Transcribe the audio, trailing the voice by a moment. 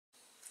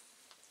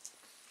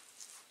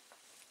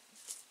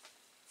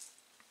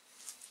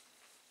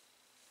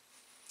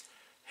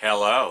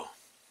Hello,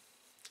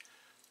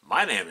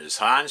 my name is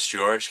Hans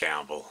George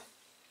Campbell.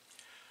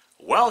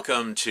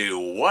 Welcome to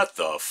What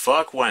the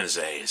Fuck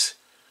Wednesdays,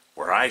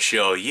 where I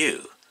show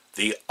you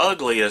the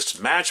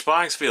ugliest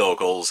Matchbox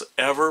vehicles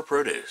ever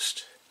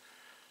produced.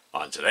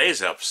 On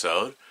today's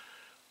episode,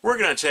 we're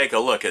going to take a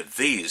look at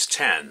these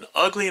 10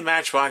 ugly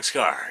Matchbox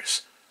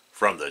cars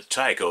from the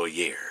Tyco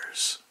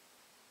years.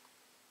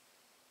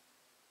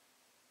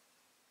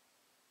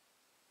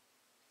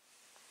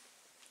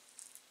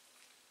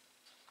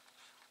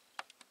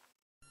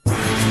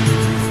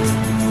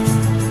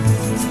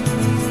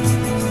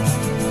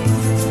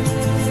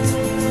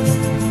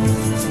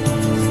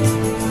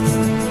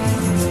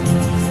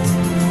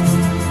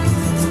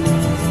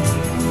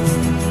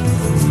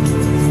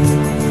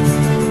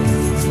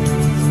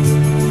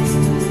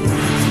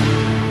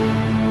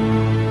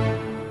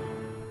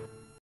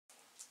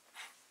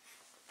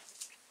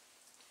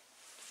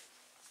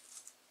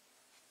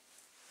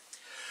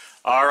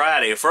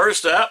 Alrighty,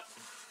 first up,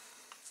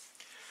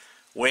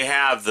 we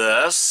have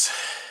this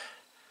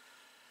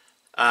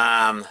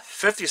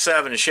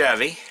 57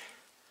 Chevy,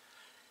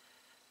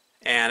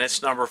 and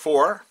it's number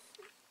 4.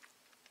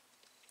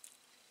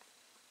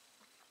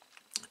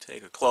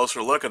 Take a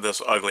closer look at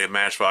this ugly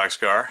Matchbox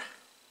car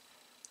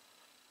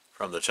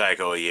from the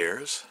Tyco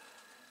years.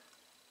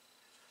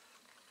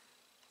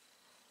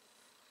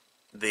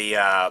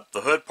 The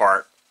hood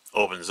part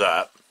opens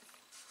up.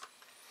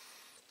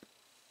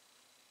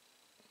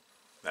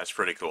 That's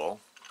pretty cool.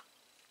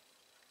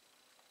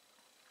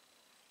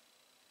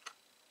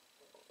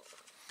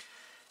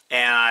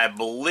 And I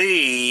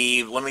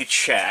believe, let me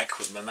check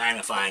with my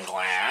magnifying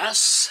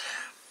glass.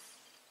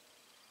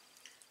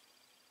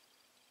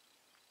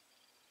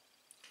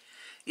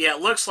 Yeah,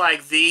 it looks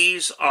like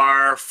these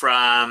are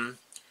from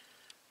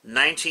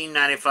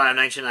 1995,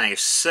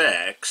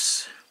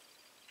 1996.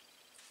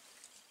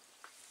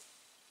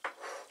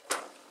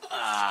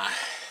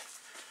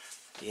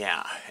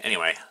 Yeah,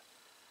 anyway.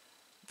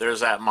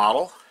 There's that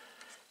model,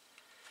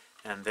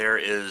 and there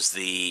is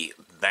the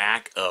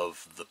back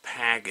of the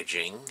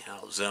packaging.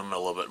 I'll zoom a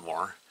little bit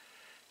more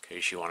in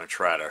case you want to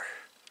try to,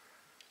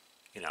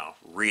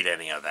 read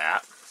any of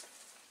that.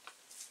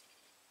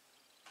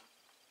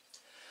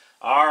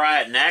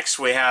 Alright, next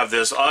we have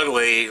this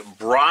ugly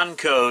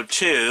Bronco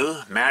 2,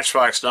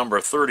 Matchbox number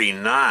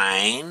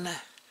 39,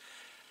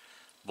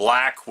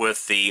 black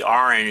with the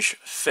orange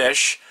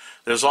fish.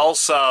 There's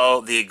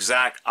also the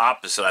exact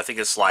opposite. I think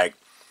it's like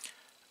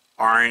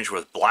orange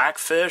with black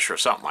fish or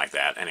something like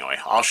that. Anyway,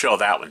 I'll show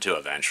that one too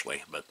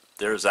eventually, but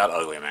there's that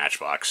ugly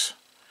Matchbox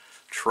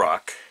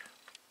truck.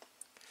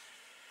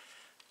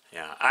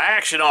 Yeah, I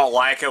actually don't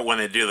like it when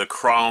they do the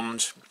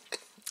chromed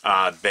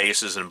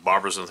bases and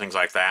bumpers and things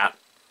like that.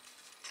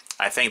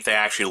 I think they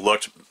actually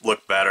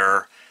look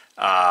better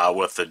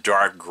with the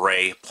dark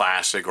gray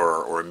plastic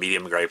or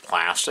medium gray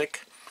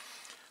plastic.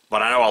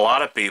 But I know a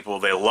lot of people,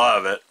 they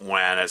love it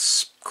when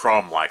it's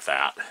chrome like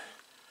that.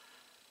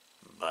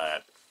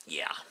 But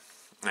yeah.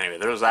 Anyway,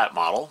 there's that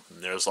model.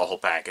 There's the whole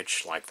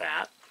package like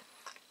that.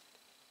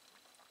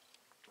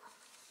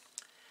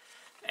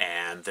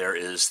 And there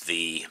is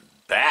the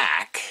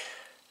back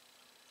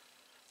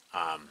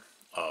the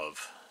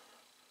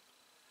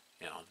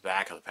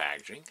back of the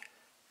packaging, in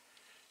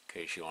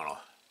case you want to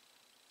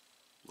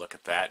look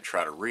at that and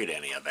try to read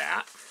any of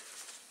that.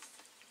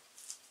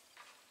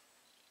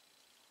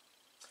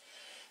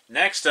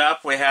 Next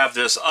up, we have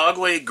this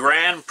ugly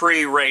Grand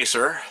Prix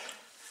racer.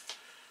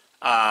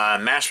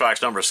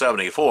 Matchbox number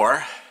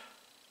 74.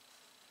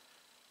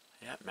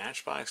 Yep,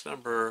 Matchbox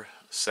number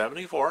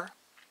 74.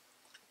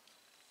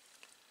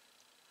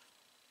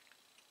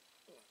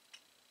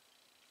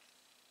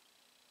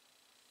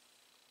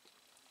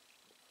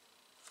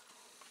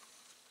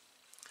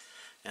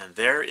 And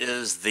there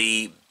is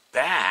the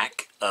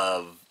back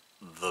of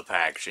the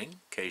packaging, in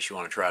case you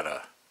want to try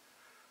to,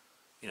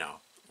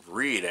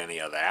 read any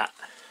of that.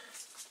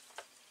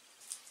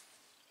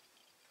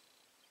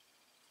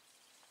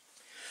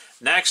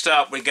 Next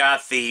up, we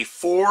got the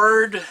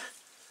Ford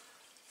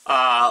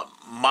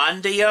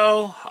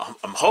Mondeo.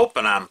 I'm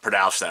hoping I'm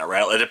pronouncing that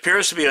right. It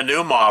appears to be a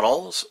new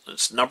model.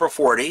 It's number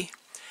 40.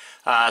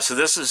 So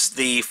this is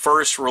the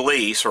first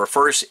release or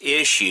first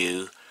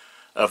issue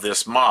of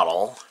this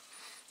model.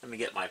 Let me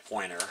get my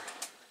pointer.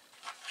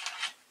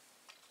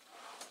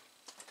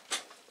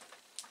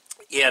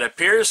 Yeah, it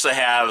appears to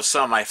have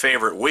some of my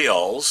favorite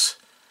wheels.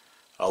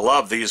 I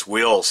love these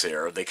wheels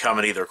here. They come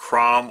in either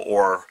chrome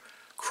or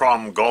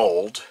chrome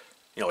gold.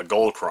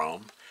 Gold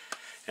chrome,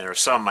 and there's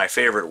some of my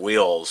favorite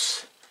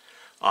wheels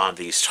on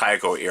these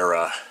Tyco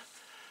era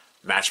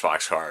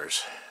Matchbox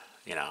cars,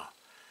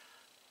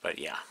 but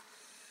yeah,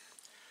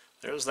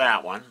 there's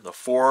that one, the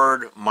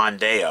Ford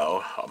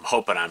Mondeo. I'm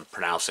hoping I'm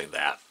pronouncing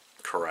that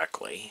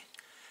correctly,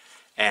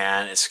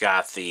 and it's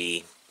got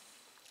the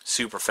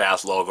super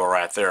fast logo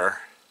right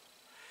there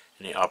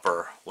in the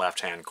upper left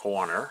hand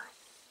corner.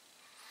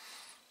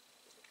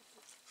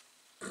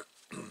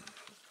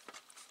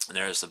 And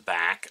there's the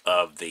back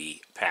of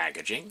the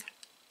packaging.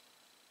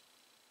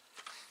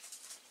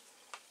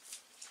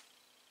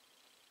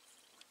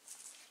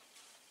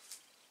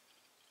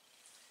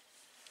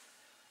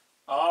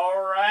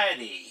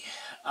 Alrighty.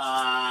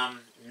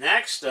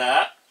 Next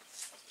up,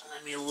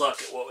 let me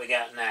look at what we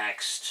got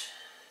next.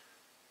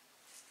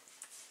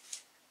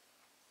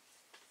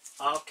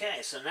 Okay,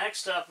 so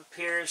next up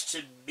appears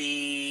to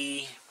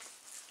be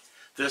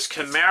this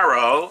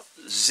Camaro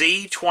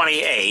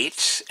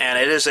Z28, and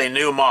it is a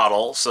new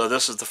model, so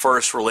this is the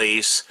first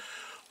release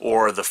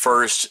or the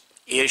first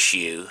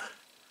issue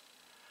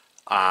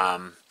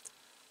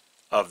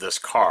of this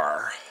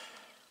car.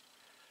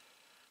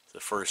 The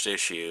first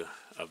issue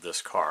of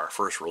this car,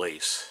 first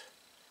release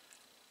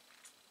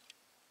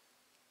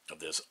of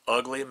this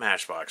ugly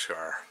Matchbox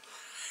car.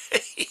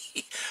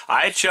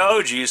 I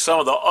showed you some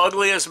of the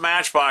ugliest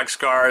Matchbox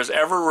cars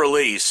ever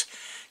released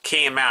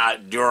came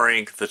out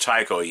during the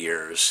Tyco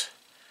years,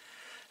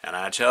 and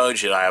I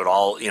told you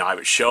I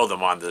would show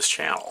them on this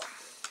channel.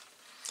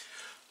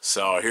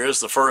 So here's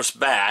the first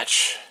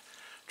batch.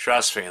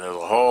 Trust me, there's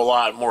a whole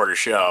lot more to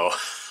show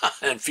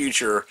in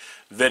future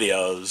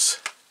videos.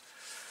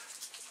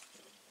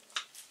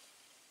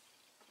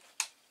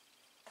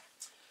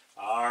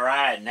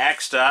 Alright,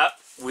 next up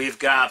we've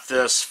got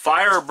this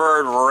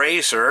Firebird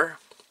Racer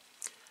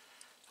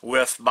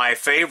with my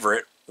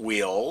favorite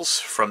wheels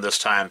from this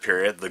time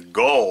period, the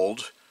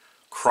gold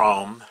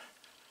chrome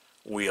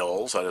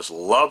wheels. I just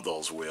love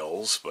those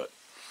wheels, but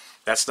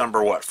that's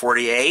number what,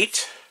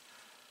 48?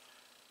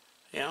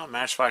 Yeah,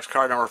 Matchbox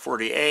car number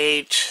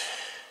 48.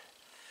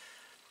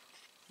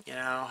 You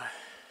know,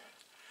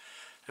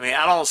 I mean,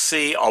 I don't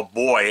see a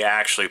boy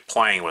actually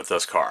playing with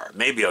this car.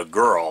 Maybe a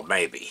girl,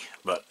 maybe,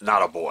 but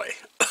not a boy.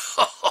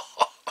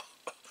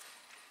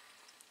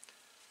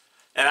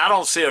 And I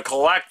don't see a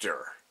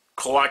collector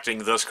collecting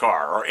this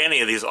car or any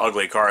of these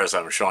ugly cars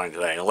I'm showing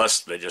today,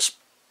 unless they just,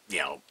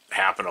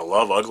 happen to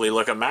love ugly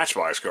looking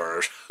Matchbox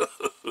cars.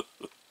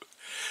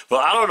 But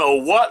I don't know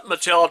what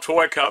Mattel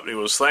Toy Company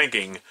was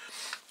thinking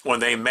when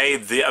they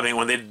made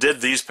when they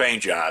did these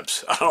paint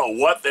jobs. I don't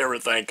know what they were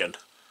thinking.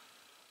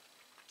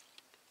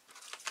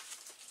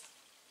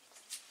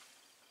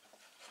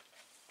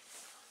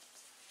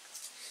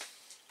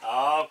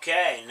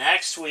 Okay,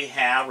 next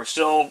we're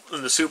still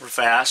in the super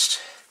fast.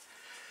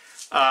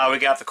 We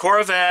got the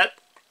Corvette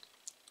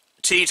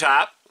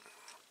T-Top,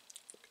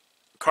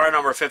 car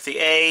number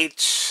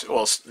 58,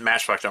 well,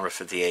 Matchbox number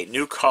 58,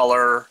 new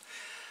color,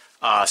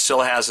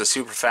 still has a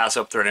super fast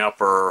up there in the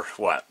upper,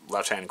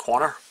 left-hand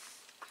corner.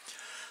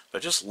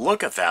 But just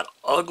look at that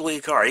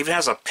ugly car. It even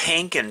has a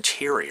pink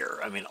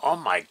interior. I mean, oh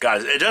my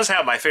God. It does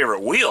have my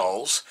favorite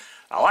wheels.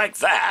 I like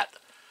that.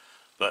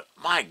 But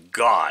my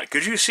God,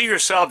 could you see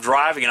yourself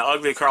driving an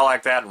ugly car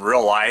like that in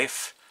real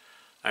life?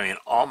 I mean,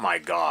 oh my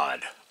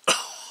God.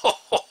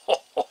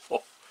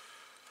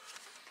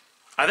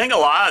 I think a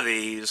lot of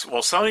these,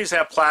 well, some of these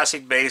have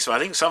plastic base, but I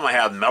think some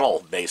have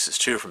metal bases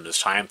too from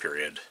this time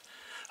period.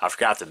 I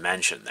forgot to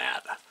mention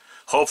that.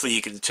 Hopefully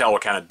you can tell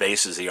what kind of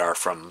bases they are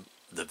from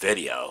the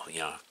video.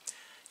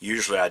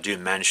 Usually I do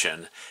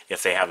mention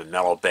if they have a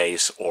metal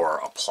base or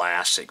a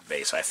plastic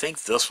base. I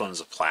think this one's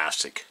a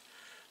plastic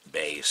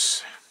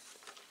base.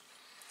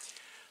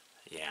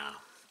 Yeah.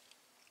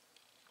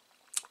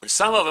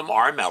 Some of them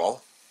are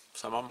metal.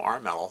 Some of them are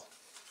metal.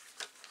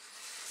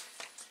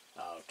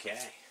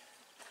 Okay.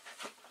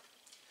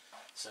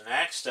 So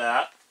next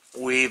up,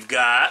 we've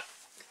got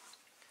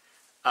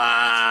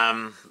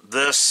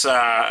this,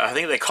 I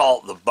think they call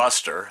it the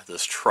Buster,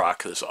 this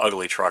truck, this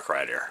ugly truck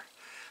right here.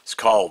 It's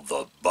called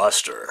the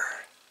Buster.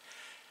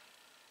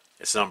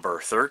 It's number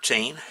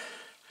 13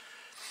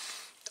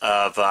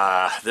 of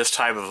this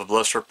type of a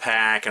blister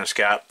pack, and it's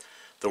got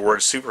the word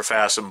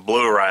Superfast in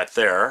blue right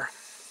there.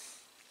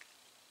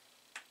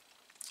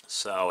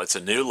 So it's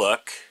a new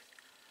look.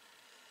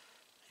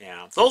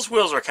 Yeah, those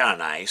wheels are kind of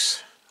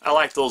nice. I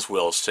like those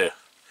wheels too.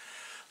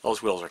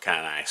 Those wheels are kind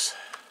of nice.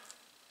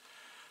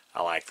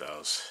 I like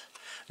those.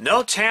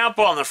 No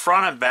tampo on the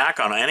front and back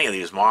on any of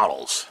these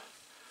models.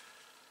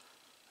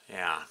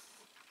 Yeah.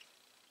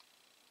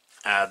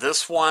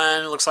 This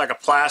one looks like a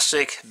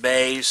plastic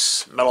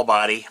base, metal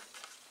body.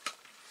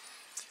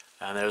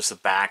 And there's the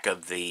back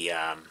of the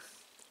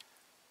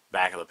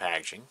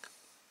packaging.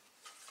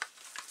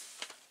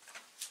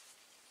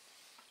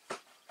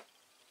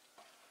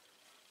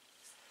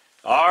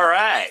 All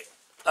right.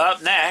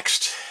 Up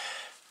next,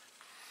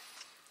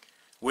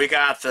 we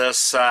got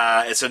this.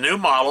 It's a new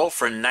model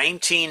for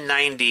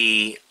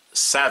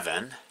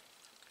 1997.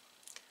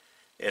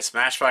 It's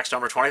Matchbox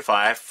number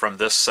 25 from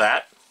this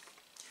set.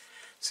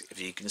 If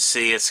you can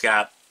see, it's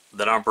got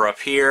the number up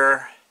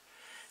here.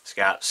 It's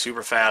got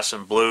Superfast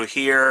in blue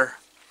here.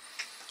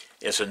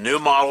 It's a new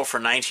model for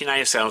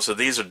 1997, so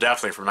these are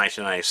definitely from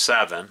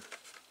 1997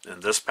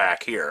 in this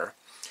pack here.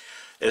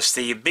 It's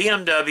the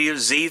BMW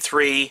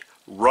Z3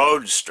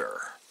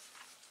 Roadster.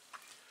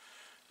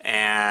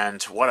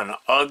 And what an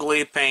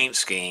ugly paint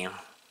scheme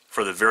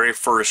for the very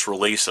first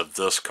release of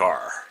this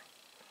car.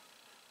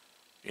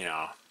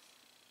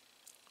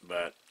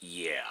 But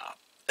yeah.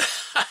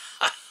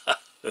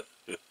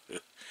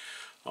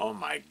 Oh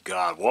my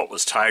God, what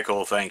was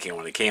Tyco thinking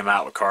when they came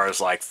out with cars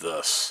like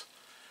this?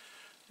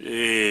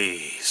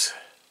 Jeez.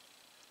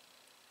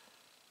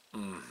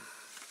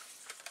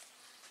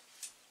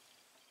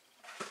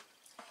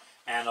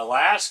 And the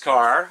last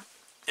car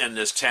in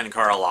this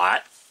 10-car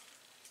lot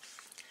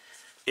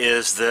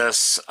is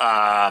this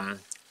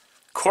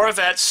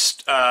Corvette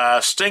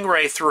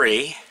Stingray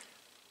 3.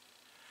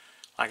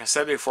 Like I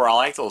said before, I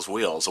like those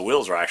wheels. The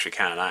wheels are actually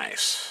kind of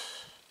nice.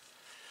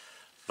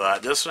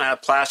 But this one has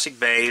plastic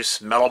base,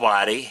 metal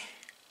body.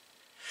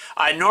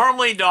 I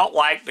normally don't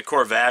like the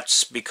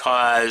Corvettes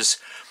because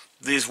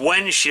these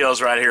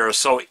windshields right here are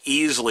so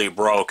easily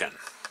broken.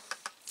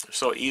 They're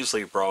so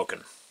easily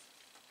broken.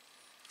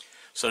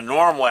 So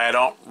normally I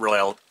don't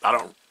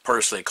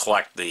personally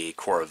collect the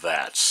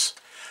Corvettes.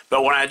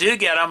 But when I do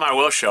get them, I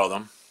will show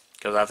them,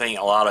 because I think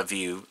a lot of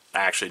you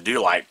actually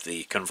do like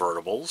the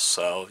convertibles.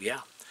 So yeah,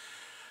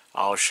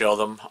 I'll show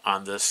them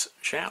on this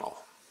channel.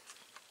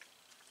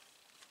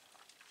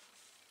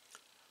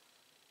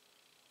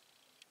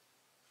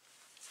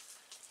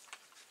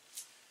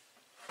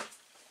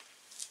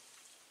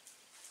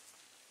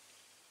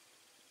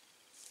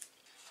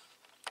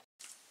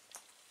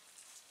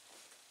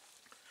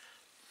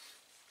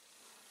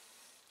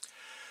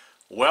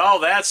 Well,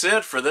 that's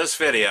it for this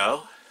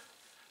video.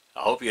 I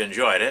hope you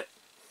enjoyed it.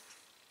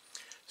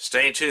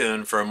 Stay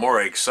tuned for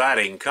more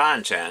exciting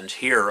content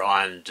here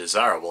on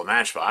Desirable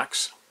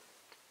Matchbox.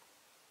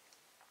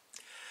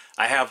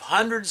 I have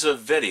hundreds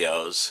of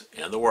videos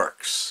in the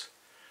works.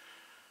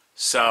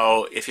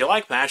 So if you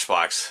like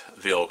Matchbox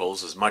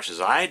vehicles as much as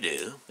I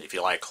do, if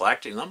you like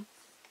collecting them,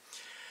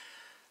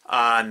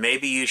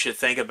 maybe you should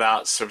think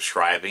about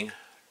subscribing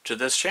to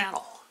this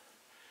channel.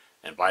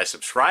 And by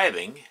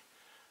subscribing,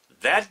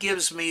 that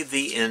gives me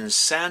the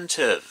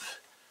incentive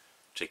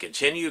to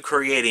continue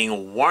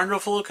creating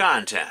wonderful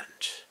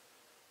content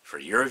for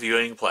your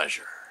viewing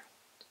pleasure.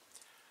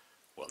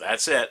 Well,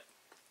 that's it.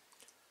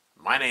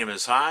 My name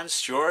is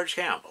Hans George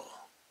Campbell,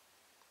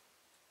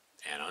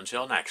 and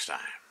until next time.